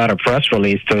a press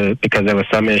release because there were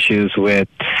some issues with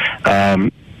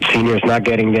seniors not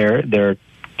getting their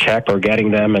check or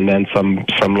getting them, and then some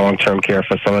long-term care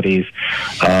facilities,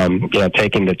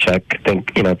 taking the check,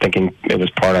 thinking it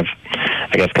was part of,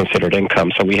 I guess, considered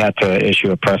income. So we had to issue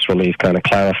a press release kind of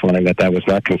clarifying that was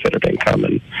not considered income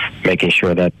and making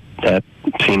sure that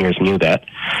seniors knew that.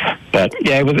 But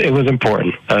yeah, it was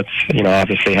important. That's,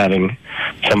 obviously having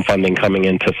some funding coming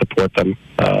in to support them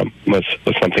was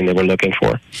something they were looking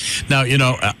for. Now,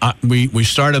 we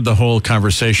started the whole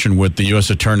conversation with the U.S.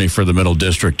 Attorney for the Middle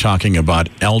District talking about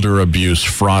elder abuse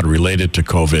fraud related to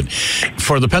COVID.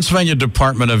 For the Pennsylvania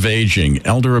Department of Aging,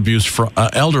 elder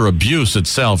abuse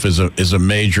itself is a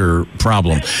major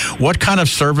problem. What kind of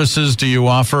services do you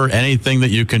offer? Anything that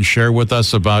you can share with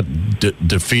us about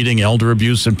defeating elder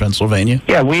abuse in Pennsylvania?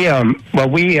 Yeah, we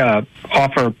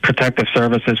offer protective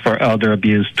services for elder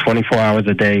abuse 24 hours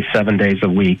a day, 7 days a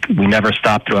week. We never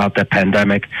stopped throughout the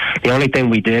pandemic. The only thing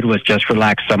we did was just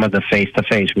relax some of the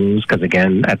face-to-face rules because,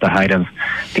 again, at the height of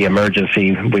the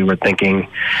emergency, we were thinking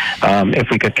if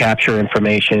we could capture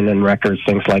information and records,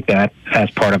 things like that, as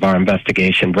part of our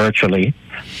investigation virtually,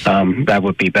 that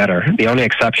would be better. The only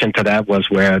exception to that was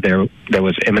where there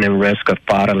was imminent risk of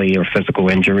bodily or physical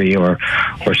injury or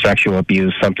sexual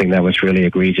abuse, something that was really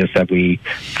egregious that we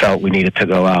felt we needed to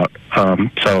go out.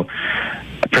 So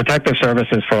protective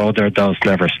services for older adults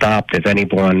never stopped. If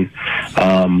anyone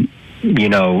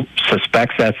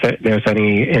suspects that there's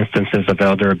any instances of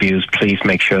elder abuse, please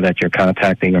make sure that you're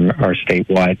contacting our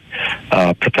statewide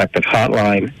protective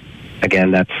hotline.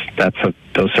 Again,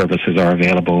 those services are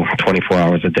available 24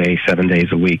 hours a day, 7 days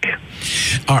a week.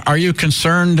 Are you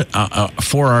concerned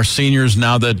for our seniors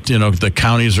now that the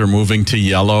counties are moving to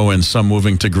yellow and some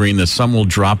moving to green, that some will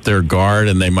drop their guard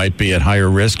and they might be at higher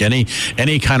risk? Any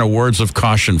kind of words of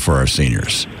caution for our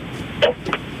seniors?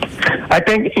 I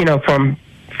think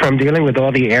from dealing with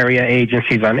all the area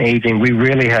agencies on aging, we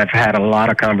really have had a lot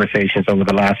of conversations over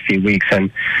the last few weeks,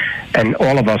 and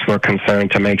all of us were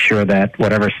concerned to make sure that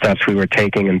whatever steps we were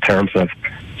taking in terms of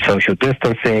social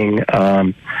distancing,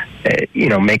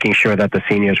 making sure that the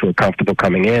seniors were comfortable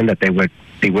coming in, that they would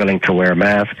be willing to wear a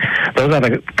mask. Those are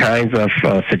the kinds of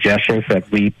suggestions that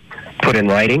we put in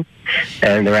writing,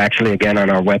 and they're actually, again, on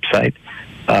our website.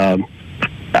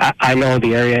 I know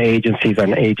the area agencies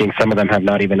on aging, some of them have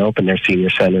not even opened their senior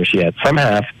centers yet. Some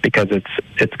have, because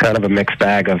it's kind of a mixed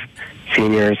bag of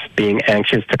seniors being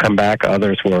anxious to come back.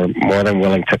 Others were more than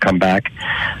willing to come back.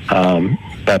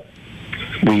 But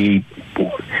we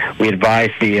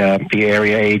advise the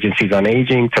area agencies on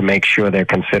aging to make sure they're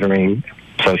considering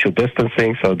social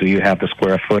distancing. So do you have the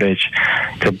square footage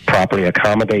to properly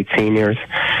accommodate seniors,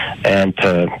 and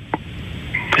to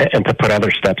put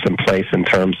other steps in place in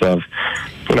terms of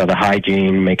the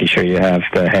hygiene, making sure you have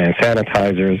the hand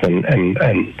sanitizers,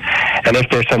 and if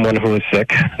there's someone who is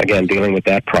sick, again, dealing with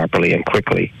that properly and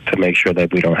quickly to make sure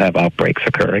that we don't have outbreaks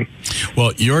occurring.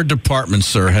 Well, your department,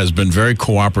 sir, has been very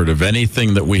cooperative.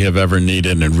 Anything that we have ever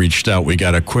needed and reached out, we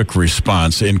got a quick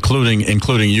response, including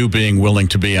you being willing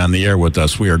to be on the air with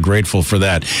us. We are grateful for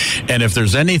that. And if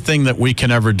there's anything that we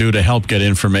can ever do to help get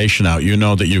information out, you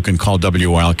know that you can call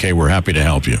WILK. We're happy to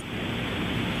help you.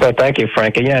 Well, thank you,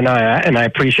 Frank. And I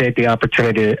appreciate the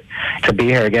opportunity to be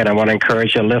here again. I want to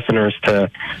encourage your listeners to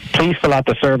please fill out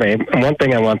the survey. And one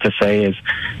thing I want to say is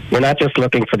we're not just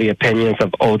looking for the opinions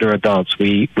of older adults.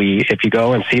 We if you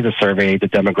go and see the survey, the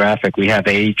demographic, we have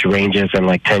age ranges in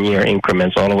like 10-year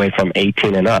increments all the way from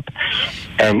 18 and up.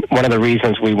 And one of the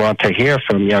reasons we want to hear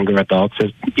from younger adults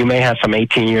is you may have some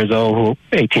 18-year-old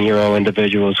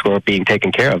individuals who are being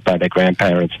taken care of by their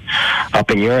grandparents. Up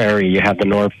in your area, you have the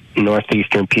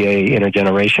Northeastern PA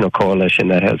Intergenerational Coalition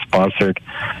that has sponsored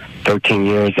 13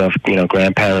 years of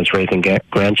grandparents raising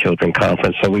grandchildren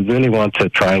conference. So we really want to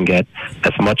try and get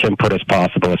as much input as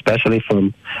possible, especially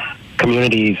from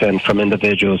communities and from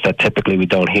individuals that typically we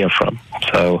don't hear from.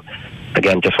 So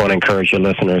again, just want to encourage your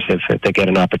listeners, if they get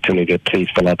an opportunity, to please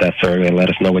fill out that survey and let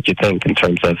us know what you think in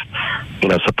terms of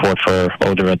support for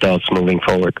older adults moving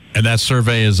forward. And that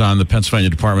survey is on the Pennsylvania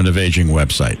Department of Aging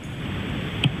website.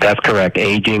 That's correct,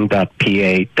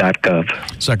 aging.pa.gov.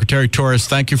 Secretary Torres,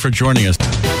 thank you for joining us.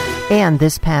 And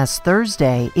this past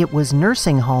Thursday, it was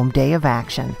Nursing Home Day of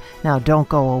Action. Now, don't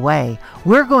go away.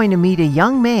 We're going to meet a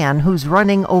young man who's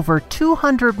running over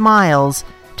 200 miles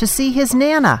to see his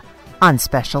Nana on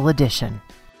Special Edition.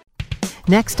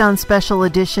 Next on Special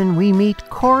Edition, we meet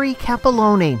Corey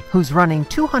Cappelloni, who's running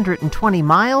 220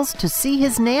 miles to see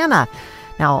his Nana.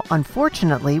 Now,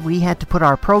 unfortunately, we had to put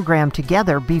our program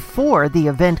together before the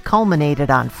event culminated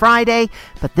on Friday,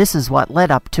 but this is what led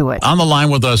up to it. On the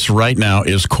line with us right now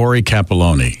is Corey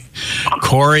Cappelloni.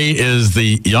 Cory is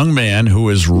the young man who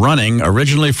is running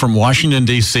originally from Washington,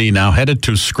 D.C., now headed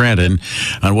to Scranton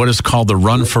on what is called the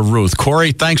Run for Ruth.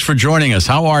 Cory, thanks for joining us.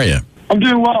 How are you? I'm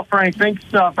doing well, Frank. Thanks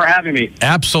for having me.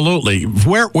 Absolutely.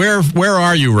 Where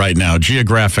are you right now,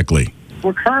 geographically?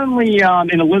 We're currently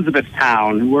in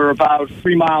Elizabethtown. We're about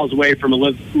 3 miles away from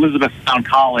Elizabethtown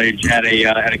College at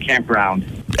a campground.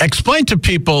 Explain to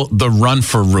people the Run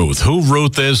for Ruth. Who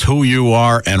Ruth is, who you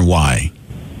are, and why.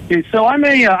 Okay, so I'm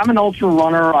an ultra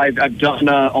runner. I've done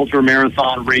ultra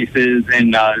marathon races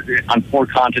on 4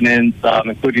 continents,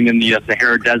 including in the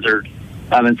Sahara Desert,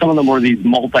 and some of them were these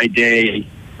multi-day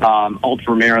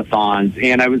ultra marathons.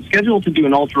 And I was scheduled to do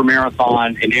an ultra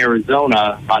marathon in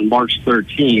Arizona on March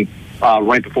 13th.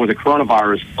 Right before the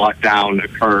coronavirus lockdown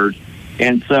occurred.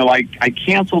 And so I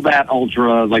canceled that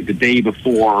ultra like the day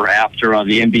before, after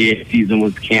the NBA season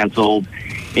was canceled.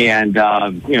 And,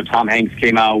 Tom Hanks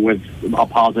came out with a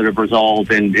positive result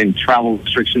and travel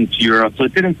restrictions to Europe. So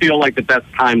it didn't feel like the best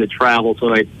time to travel.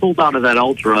 So I pulled out of that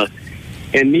ultra.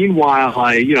 And meanwhile,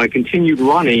 I continued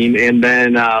running. And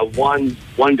then one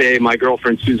day, my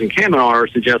girlfriend, Susan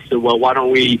Kamenar, suggested, well, why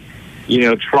don't we,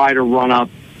 try to run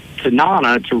up to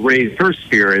Nana to raise her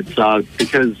spirits,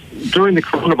 because during the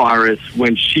coronavirus,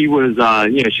 when she was,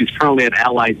 she's currently at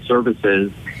Allied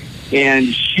Services, and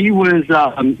she was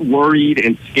worried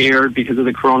and scared because of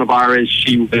the coronavirus.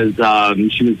 She was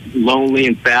lonely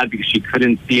and sad because she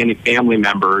couldn't see any family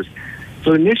members.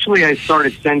 So initially, I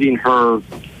started sending her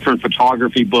different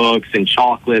photography books and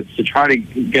chocolates to try to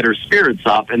get her spirits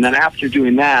up. And then after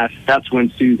doing that, that's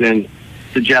when Susan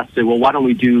suggested, well, why don't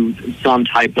we do some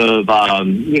type of,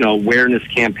 awareness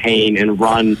campaign and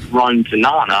run to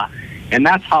Nana? And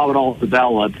that's how it all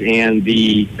developed. And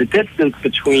the distance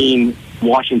between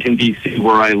Washington, D.C.,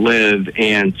 where I live,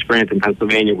 and Scranton,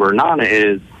 Pennsylvania, where Nana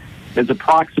is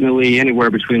approximately anywhere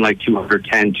between like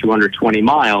 210, 220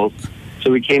 miles.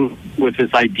 So we came with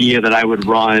this idea that I would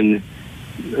run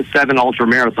 7 ultra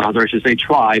marathons, or I should say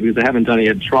try, because I haven't done it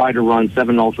yet, try to run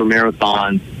 7 ultra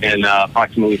marathons in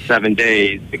approximately 7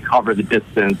 days to cover the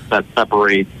distance that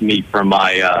separates me from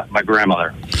my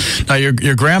grandmother. Now,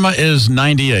 your grandma is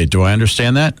 98. Do I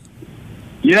understand that?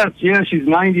 Yes, she's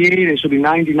 98 and she'll be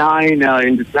 99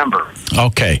 in December.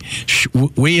 Okay.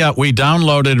 We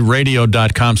downloaded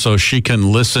radio.com so she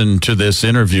can listen to this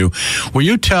interview. Will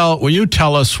you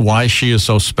tell us why she is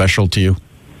so special to you?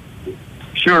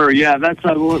 Sure, yeah. That's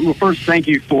well, first, thank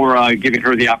you for giving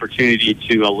her the opportunity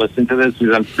to listen to this,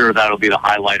 because I'm sure that'll be the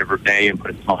highlight of her day and put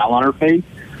a smile on her face.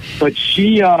 But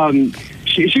she's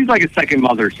like a second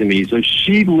mother to me. So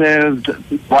she lived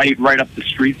right up the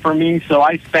street from me. So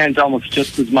I spent almost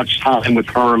just as much time with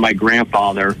her and my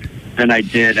grandfather than I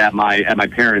did at my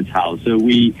parents' house. So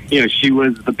she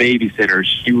was the babysitter.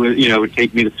 She would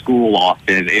take me to school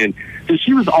often, and so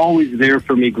she was always there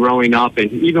for me growing up.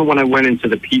 And even when I went into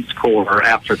the Peace Corps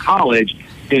after college,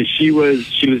 she was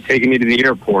taking me to the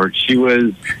airport. She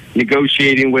was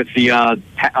negotiating with the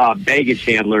baggage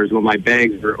handlers when my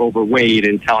bags were overweight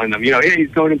and telling them, hey,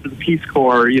 he's going into the Peace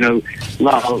Corps,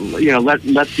 let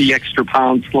the extra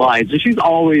pound slide. So she's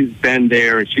always been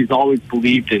there, and she's always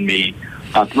believed in me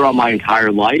throughout my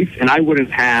entire life. And I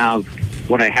wouldn't have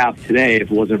what I have today if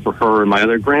it wasn't for her and my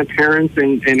other grandparents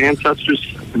and ancestors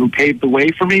who paved the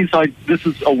way for me. So this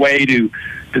is a way to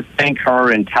thank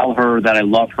her and tell her that I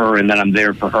love her and that I'm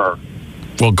there for her.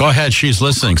 Well, go ahead. She's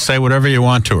listening. Say whatever you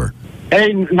want to her.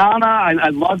 Hey, Nana, I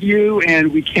love you,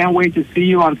 and we can't wait to see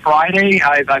you on Friday.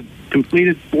 I've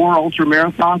completed 4 ultra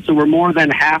marathons, so we're more than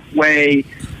halfway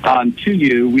to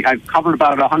you. I've covered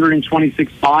about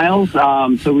 126 miles,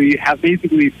 so we have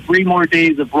basically 3 more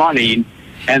days of running,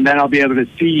 and then I'll be able to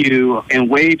see you and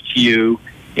wave to you.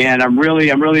 And I'm really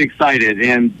excited.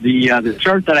 And the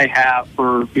shirt that I have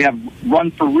we have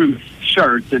Run for Ruth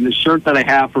shirts, and the shirt that I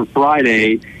have for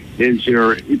Friday is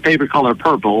your favorite color,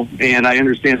 purple. And I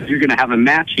understand that you're going to have a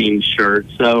matching shirt.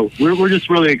 So we're just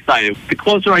really excited. The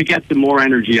closer I get, the more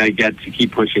energy I get to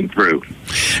keep pushing through.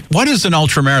 What is an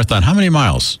ultramarathon? How many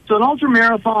miles? So an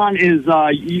ultramarathon is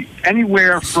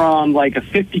anywhere from like a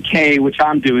 50K, which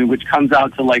I'm doing, which comes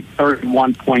out to like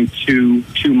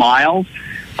 31.22 miles.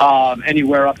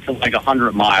 Anywhere up to like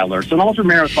 100-miler. So an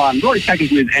ultramarathon really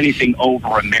technically is anything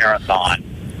over a marathon.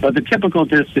 But the typical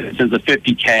distance is a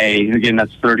 50K. Again,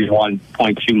 that's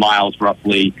 31.2 miles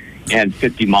roughly, and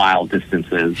 50-mile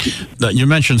distances. You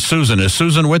mentioned Susan. Is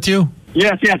Susan with you?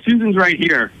 Yes, Susan's right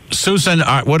here. Susan,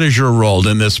 what is your role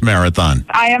in this marathon?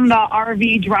 I am the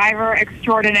RV driver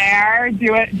extraordinaire,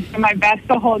 doing my best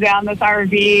to hold down this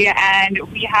RV, and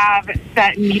we have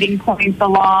set meeting points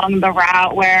along the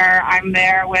route where I'm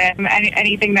there with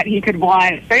anything that he could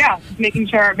want. So yeah, making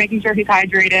sure he's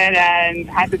hydrated and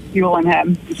has the fuel in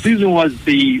him. Susan was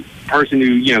the person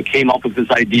who came up with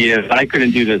this idea, but I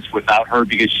couldn't do this without her,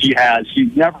 because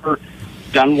she's never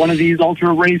done one of these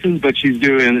ultra races, but she's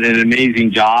doing an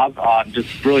amazing job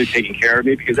just really taking care of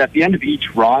me, because at the end of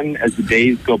each run, as the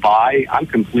days go by, I'm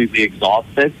completely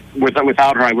exhausted.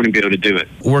 Without her, I wouldn't be able to do it.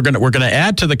 We're gonna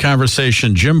add to the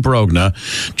conversation Jim Brogna.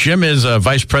 Jim is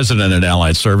Vice President at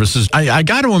Allied Services. I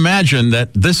got to imagine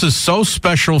that this is so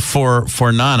special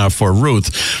for Nana, for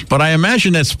Ruth, but I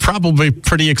imagine it's probably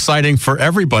pretty exciting for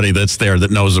everybody that's there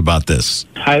that knows about this.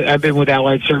 I've been with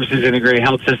Allied Services Integrated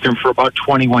Health System for about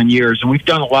 21 years, and we've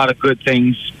done a lot of good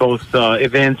things, both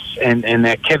events and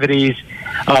activities.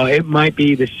 It might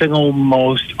be the single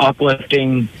most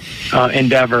uplifting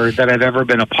endeavor that I've ever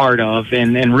been a part of,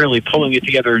 and really pulling it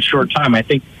together in a short time. I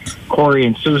think Cory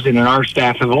and Susan and our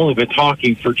staff have only been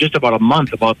talking for just about a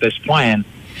month about this plan,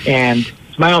 and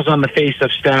smiles on the face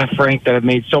of staff, Frank, that have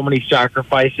made so many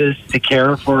sacrifices to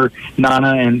care for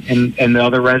Nana and the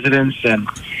other residents, and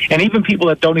even people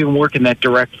that don't even work in that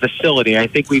direct facility. I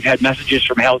think we've had messages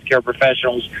from healthcare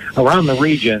professionals around the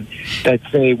region that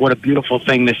say what a beautiful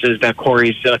thing this is that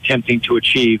Cory's attempting to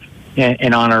achieve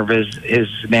in honor of his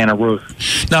Nana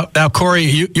Ruth. Now, Cory,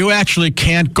 you actually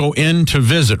can't go in to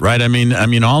visit, right? I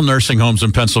mean, all nursing homes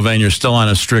in Pennsylvania are still on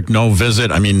a strict no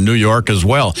visit. I mean, New York as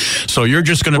well. So you're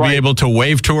just going to be able to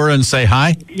wave to her and say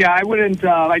hi? Yeah, I wouldn't.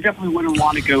 I definitely wouldn't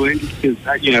want to go in,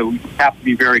 because we have to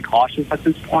be very cautious at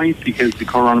this point, because the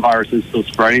coronavirus is still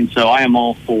spreading. So I am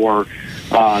all for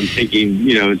taking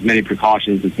as many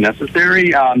precautions as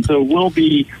necessary. So we'll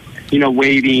be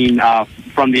waiting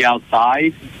from the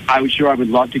outside. I was sure I would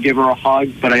love to give her a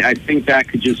hug, but I think that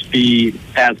could just be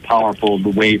as powerful the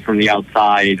way from the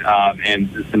outside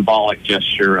and the symbolic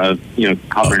gesture of,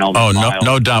 covering all the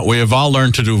no doubt. We have all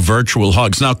learned to do virtual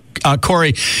hugs. Now,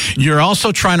 Cory, you're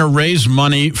also trying to raise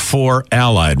money for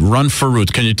Allied, Run for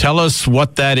Ruth. Can you tell us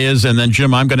what that is? And then,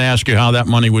 Jim, I'm going to ask you how that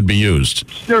money would be used.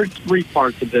 There are three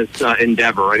parts of this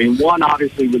endeavor. I mean, one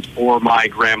obviously was for my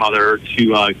grandmother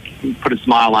to put a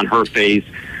smile on her face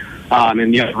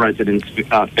and the other residents'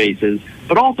 faces,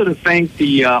 but also to thank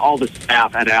all the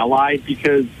staff at Allied,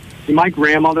 because my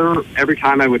grandmother, every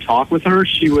time I would talk with her,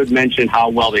 she would mention how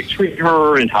well they treat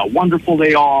her and how wonderful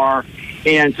they are.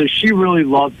 And so she really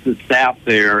loves the staff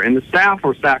there, and the staff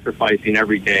are sacrificing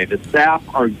every day. The staff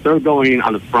they're going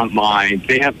on the front lines.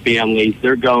 They have families.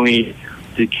 They're going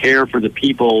to care for the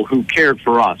people who cared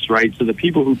for us, right? So the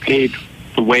people who paved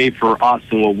the way for us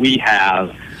and what we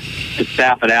have, the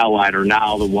staff at Allied are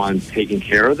now the ones taking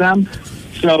care of them.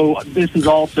 So this is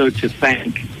also to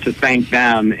thank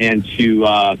them and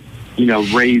to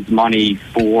raise money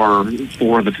for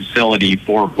the facility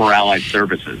for Allied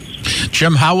services.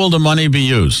 Jim, how will the money be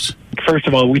used? First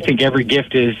of all, we think every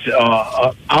gift is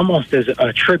almost as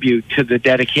a tribute to the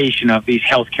dedication of these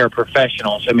healthcare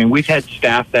professionals. I mean, we've had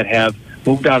staff that have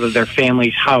moved out of their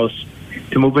family's house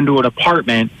to move into an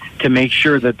apartment to make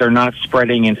sure that they're not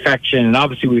spreading infection. And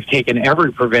obviously, we've taken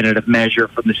every preventative measure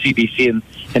from the CDC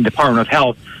and Department of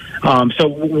Health. So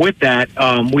with that,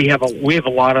 we have a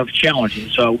lot of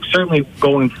challenges. So certainly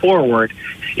going forward,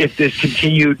 if this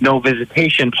continued no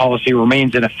visitation policy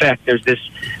remains in effect, there's this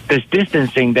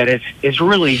distancing that is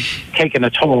really taking a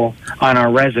toll on our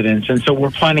residents. And so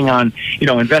we're planning on,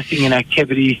 investing in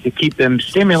activities to keep them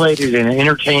stimulated and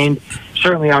entertained.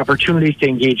 Certainly opportunities to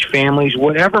engage families,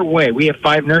 whatever way. We have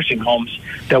 5 nursing homes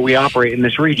that we operate in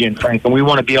this region, Frank, and we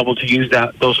want to be able to use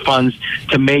those funds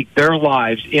to make their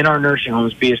lives in our nursing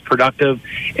homes be as productive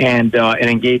and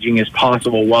engaging as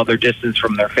possible while they're distanced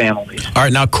from their families. All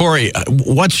right, now, Cory,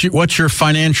 what's your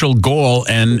financial goal,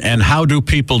 and how do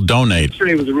people donate?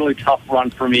 Yesterday was a really tough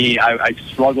run for me. I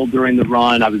struggled during the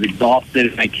run. I was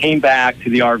exhausted, and I came back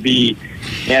to the RV,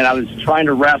 and I was trying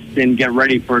to rest and get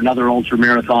ready for another ultra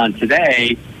marathon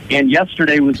today. And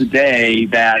yesterday was the day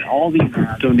that all these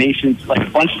donations, like a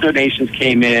bunch of donations,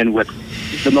 came in with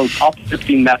the most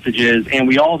uplifting messages. And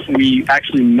we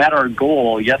actually met our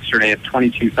goal yesterday of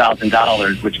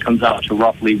 $22,000, which comes out to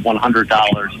roughly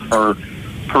 $100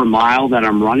 per mile that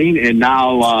I'm running. And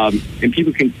now, and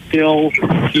people can still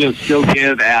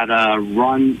give at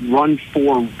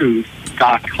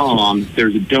runforruth.com.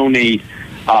 There's a donate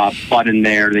button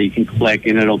there that you can click,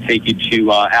 and it'll take you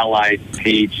to Allied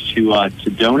page to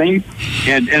donate.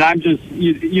 And I'm just,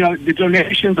 the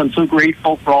donations, I'm so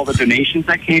grateful for all the donations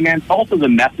that came in. Also the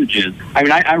messages. I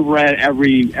mean, I read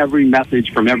every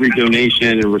message from every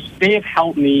donation, and they have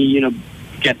helped me,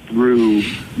 get through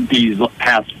these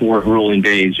past 4 grueling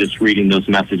days, just reading those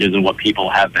messages and what people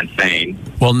have been saying.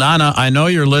 Well, Nana, I know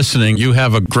you're listening. You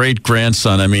have a great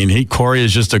grandson. I mean, Cory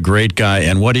is just a great guy,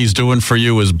 and what he's doing for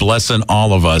you is blessing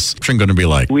all of us. What's it going to be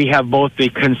like? We have both the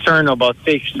concern about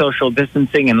safe social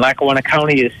distancing, and Lackawanna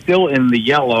County is still in the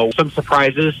yellow. Some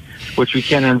surprises, which we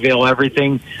can't unveil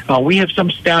everything. We have some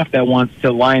staff that wants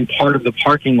to line part of the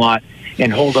parking lot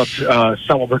and hold up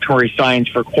celebratory signs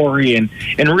for Cory, and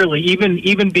really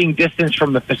even being distanced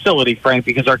from the facility, Frank,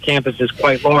 because our campus is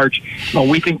quite large.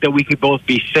 We think that we could both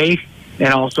be safe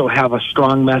and also have a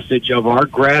strong message of our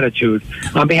gratitude.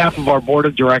 On behalf of our board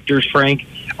of directors, Frank,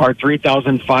 our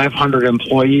 3,500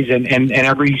 employees, and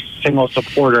every single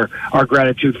supporter, our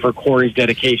gratitude for Cory's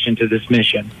dedication to this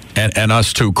mission. And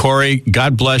us too. Cory,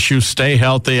 God bless you. Stay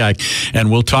healthy, and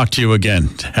we'll talk to you again.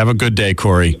 Have a good day,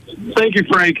 Cory. Thank you,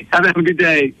 Frank. Have a good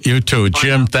day. You too.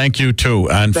 Jim, thank you too.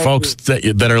 And folks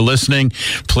that are listening,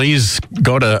 please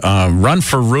go to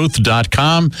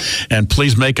runforruth.com and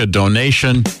please make a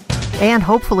donation. And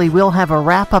hopefully we'll have a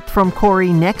wrap-up from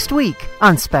Cory next week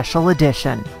on Special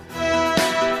Edition.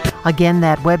 Again,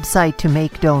 that website to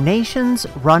make donations,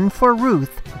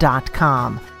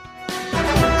 runforruth.com.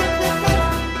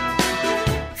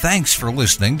 Thanks for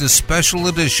listening to Special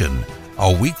Edition,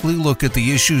 a weekly look at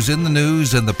the issues in the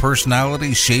news and the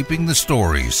personalities shaping the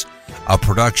stories. A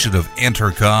production of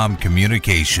Entercom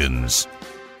Communications.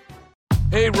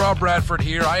 Hey, Rob Bradford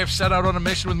here. I have set out on a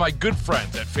mission with my good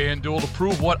friends at FanDuel to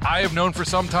prove what I have known for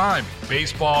some time.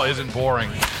 Baseball isn't boring.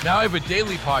 Now I have a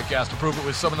daily podcast to prove it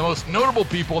with some of the most notable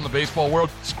people in the baseball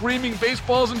world, screaming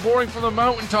baseball isn't boring from the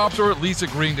mountaintops, or at least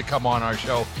agreeing to come on our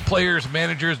show. Players,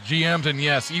 managers, GMs, and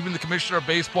yes, even the commissioner of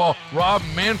baseball, Rob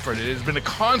Manfred. It has been a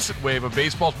constant wave of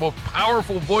baseball's most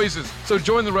powerful voices. So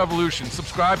join the revolution.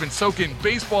 Subscribe and soak in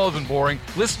Baseball Isn't Boring.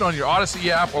 Listen on your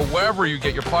Odyssey app or wherever you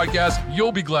get your podcasts.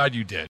 You'll be glad you did.